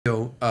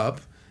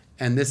up,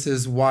 and this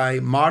is why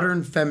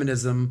modern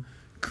feminism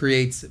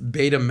creates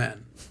beta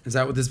men. Is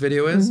that what this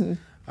video is?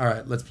 All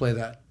right, let's play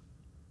that.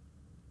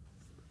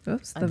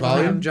 Oops, the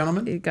volume,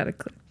 gentlemen. You got to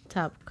click.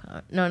 Top.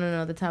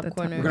 No, the top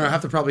corner. We're gonna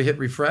have to probably hit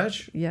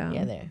refresh. Yeah.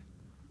 Yeah,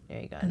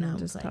 there you go. And now then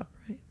just top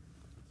right.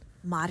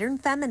 Modern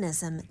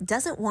feminism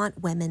doesn't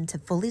want women to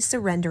fully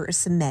surrender or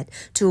submit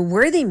to a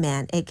worthy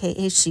man,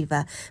 aka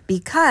Shiva,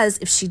 because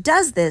if she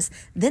does this,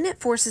 then it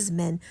forces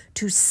men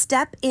to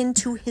step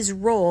into his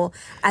role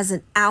as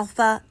an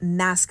alpha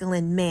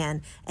masculine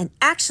man and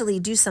actually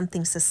do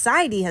something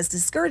society has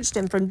discouraged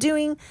him from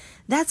doing.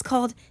 That's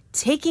called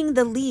taking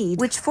the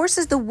lead, which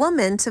forces the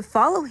woman to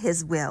follow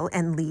his will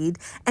and lead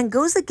and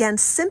goes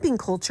against simping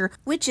culture,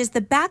 which is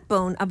the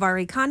backbone of our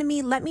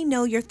economy. Let me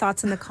know your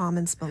thoughts in the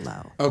comments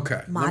below.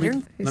 Okay.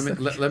 Modern.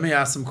 Let me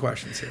ask some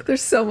questions here.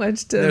 There's so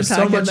much to There's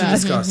so much to about.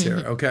 discuss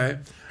here, okay?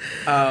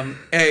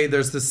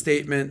 There's the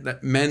statement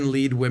that men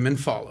lead, women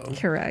follow.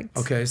 Correct.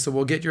 Okay, so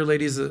we'll get your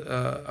ladies'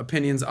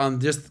 opinions on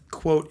this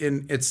quote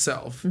in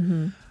itself.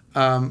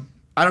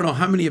 I don't know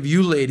how many of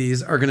you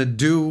ladies are going to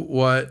do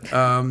what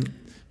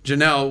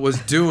Jennelle was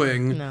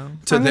doing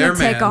to I'm their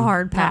gonna man. take a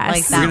hard pass.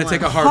 Like You're going to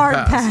take a hard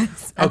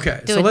pass.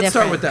 Okay, Do so it let's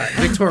start different. with that.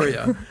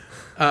 Victoria.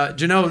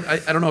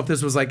 Jennelle, I don't know if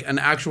this was like an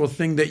actual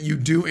thing that you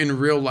do in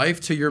real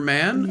life to your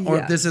man, or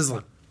if this is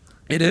like,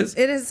 it is?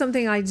 It is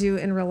something I do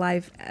in real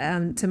life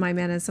to my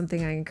man. It's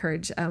something I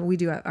encourage. We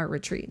do at our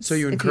retreats. So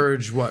you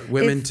encourage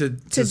women to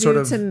sort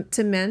of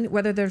to men,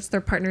 whether there's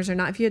their partners or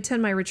not. If you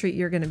attend my retreat,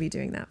 you're going to be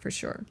doing that for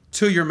sure.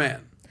 to your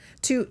man.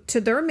 To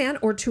their man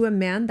or to a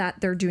man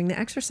that they're doing the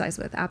exercise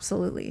with.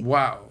 Absolutely.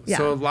 Wow. Yeah.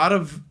 So a lot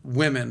of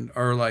women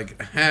are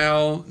like,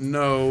 hell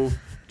no,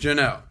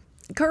 Jennelle.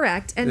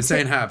 Correct. And This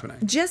ain't happening.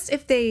 Just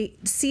if they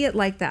see it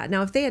like that.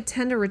 Now, if they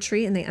attend a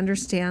retreat and they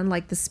understand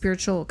like the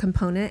spiritual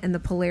component and the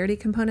polarity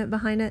component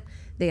behind it,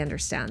 they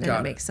understand and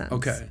it makes sense.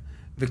 Okay.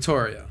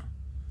 Victoria,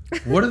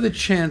 what are the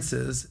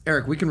chances,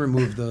 Eric, we can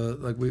remove the,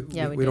 like we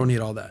don't need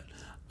all that.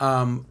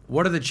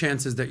 What are the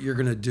chances that you're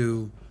going to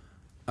do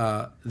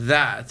the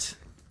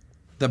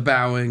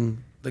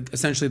bowing, like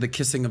essentially the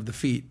kissing of the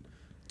feet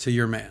to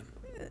your man?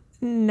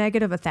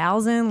 Negative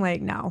 1,000. Like,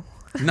 no.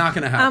 Not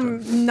going to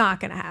happen. Not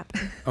gonna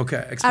happen.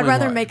 Okay. Explain I'd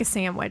rather why. make a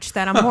sandwich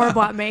that I'm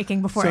horrible at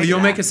making before. So I do you'll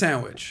that. make a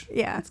sandwich.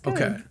 Yeah.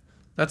 Okay.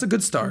 That's a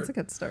good start. That's a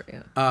good start,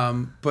 yeah.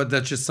 But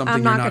that's just something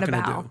I'm you're not not gonna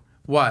going to bow. do.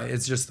 Why?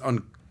 It's just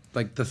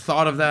like the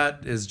thought of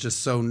that is just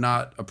so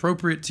not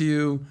appropriate to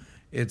you.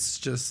 It's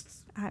just,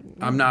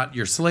 I'm not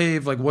your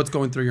slave. Like, what's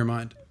going through your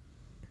mind?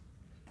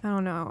 I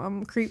don't know.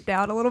 I'm creeped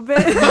out a little bit.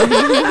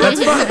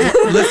 That's fine.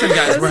 Listen,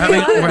 guys, we're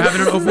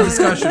having an open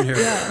discussion here.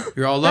 Yeah.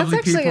 You're all lovely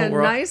That's actually people.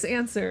 a nice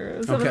answer.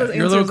 Some of those Okay,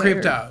 you're a little answers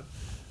creeped out.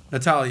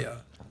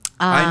 Natalya,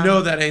 I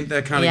know that ain't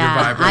that kind of your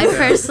vibe right I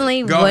there.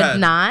 personally Go would ahead.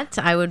 not.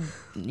 I would,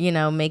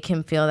 make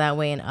him feel that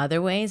way in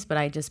other ways, but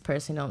I just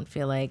personally don't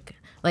feel like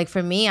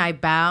for me, I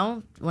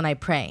bow when I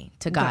pray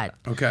to God.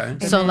 Okay.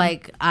 So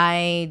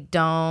I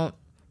don't,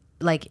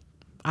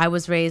 I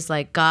was raised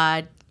like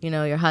God,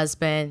 your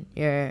husband,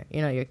 your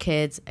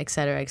kids, et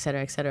cetera, et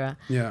cetera, et cetera.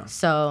 Yeah.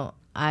 So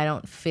I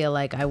don't feel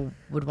like I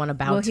would want to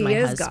bow to my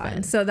husband.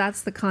 God. So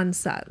that's the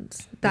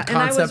concept. The And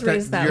I was concept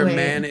raised that that your way.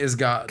 man is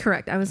God.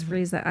 Correct. I was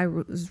raised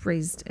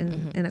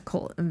in a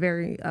cult, a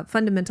very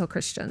fundamental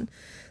Christian.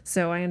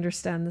 So I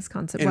understand this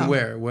concept. In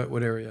where?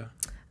 What area?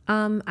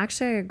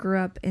 Actually, I grew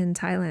up in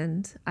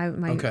Thailand.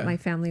 My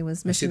family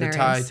was missionaries.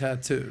 I see the Thai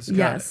tattoos. Got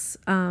Yes.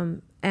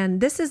 And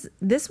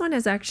this one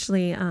is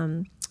actually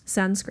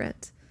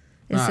Sanskrit.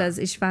 It says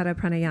Ishvara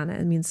Pranayana.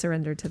 It means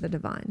surrender to the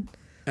divine.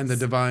 And the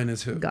divine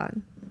is who?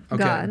 God.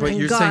 Okay, God. but And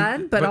you're God,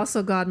 saying, but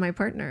also God, my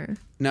partner.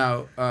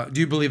 Now,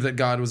 do you believe that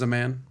God was a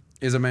man?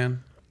 Is a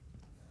man?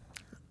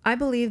 I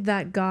believe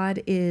that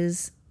God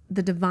is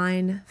the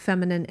divine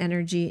feminine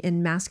energy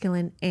in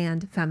masculine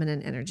and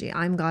feminine energy.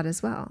 I'm God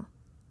as well.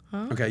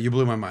 Okay, you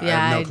blew my mind.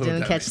 Yeah, I have I no clue what didn't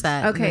that catch means.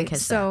 that. Okay, Didn't catch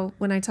so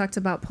when I talked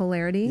about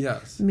polarity,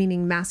 Yes.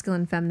 meaning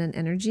masculine, feminine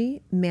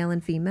energy, male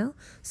and female.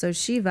 So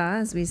Shiva,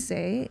 as we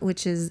say,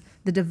 which is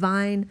the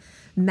divine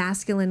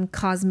masculine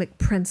cosmic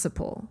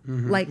principle.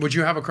 Like Which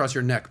you have across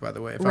your neck, by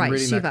the way, if I'm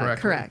reading Shiva, that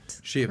correctly.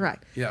 correct. Shiva,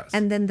 correct. yes.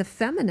 And then the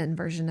feminine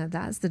version of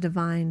that is the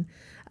divine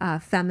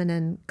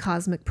feminine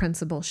cosmic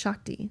principle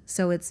Shakti.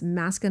 So it's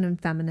masculine and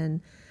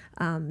feminine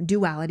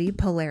duality,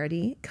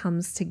 polarity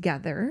comes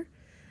together.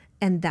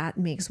 And that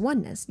makes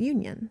oneness,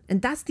 union.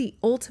 And that's the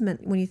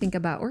ultimate, when you think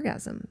about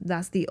orgasm,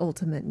 that's the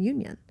ultimate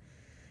union.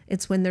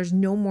 It's when there's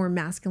no more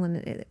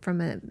masculine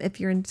if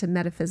you're into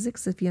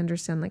metaphysics, if you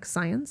understand like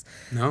science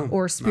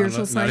or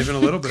spiritual science. Not even a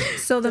little bit.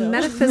 So the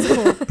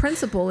metaphysical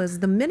principle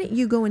is the minute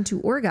you go into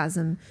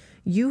orgasm,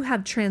 you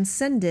have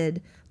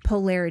transcended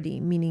polarity,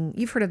 meaning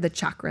you've heard of the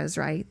chakras,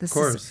 right? Of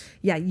course.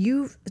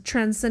 You've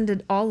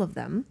transcended all of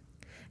them.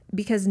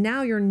 because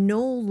now you're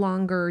no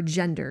longer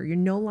gender, you're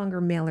no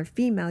longer male or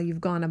female,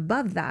 you've gone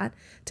above that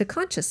to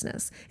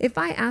consciousness. If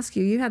I ask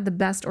you, you had the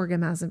best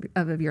orgasm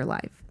of your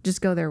life,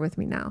 just go there with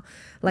me now.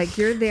 Like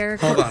you're there.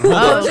 Hold on.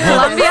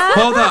 Colombia?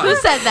 Hold on. Who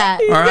said that?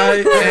 All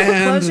right.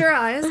 And Close your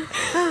eyes.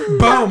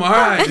 boom. All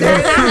right.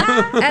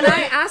 And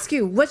I ask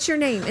you, what's your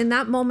name in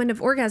that moment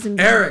of orgasm?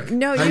 Eric.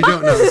 No, How you you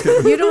doing? No, just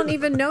kidding. You don't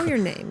even know your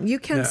name. You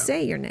can't Yeah.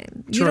 say your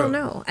name. You True. don't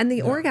know. And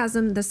the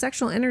orgasm, the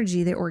sexual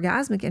energy, the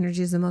orgasmic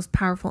energy is the most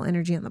powerful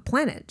energy on the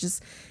planet.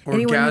 Just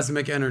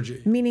Orgasmic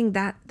energy. meaning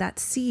that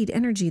seed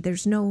energy.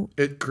 There's no.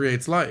 It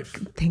creates life.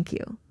 Thank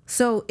you.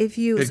 So if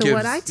you, It so gives,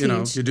 what I teach, you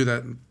know, you do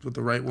that with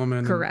the right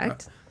woman.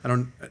 Correct. I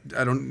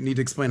don't need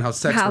to explain how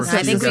sex How works.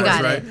 sex to you works. I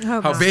guys, think we got right? it.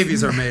 Oh, How God.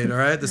 babies are made. All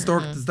right. The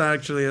stork is not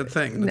actually a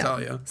thing,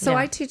 Natalya. So Yeah.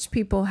 I teach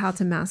people how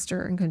to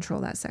master and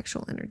control that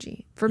sexual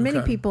energy. For many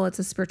Okay. people, it's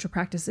a spiritual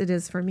practice. It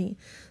is for me.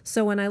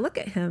 So when I look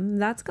at him,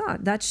 that's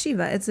God. That's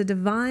Shiva. It's a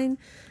divine,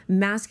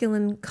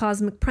 masculine,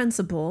 cosmic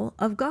principle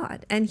of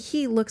God. And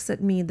he looks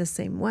at me the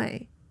same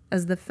way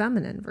as the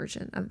feminine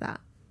version of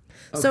that.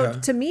 So Okay.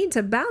 to me,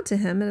 to bow to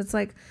him, and it's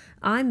like,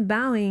 I'm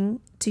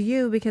bowing to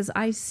you because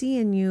I see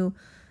in you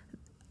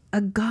a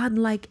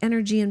godlike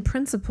energy and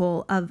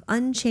principle of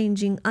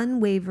unchanging,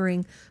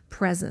 unwavering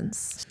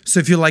presence. So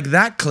if you like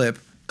that clip,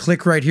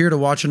 click right here to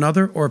watch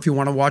another. Or if you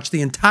want to watch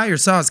the entire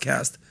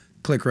Soscast,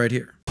 click right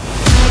here.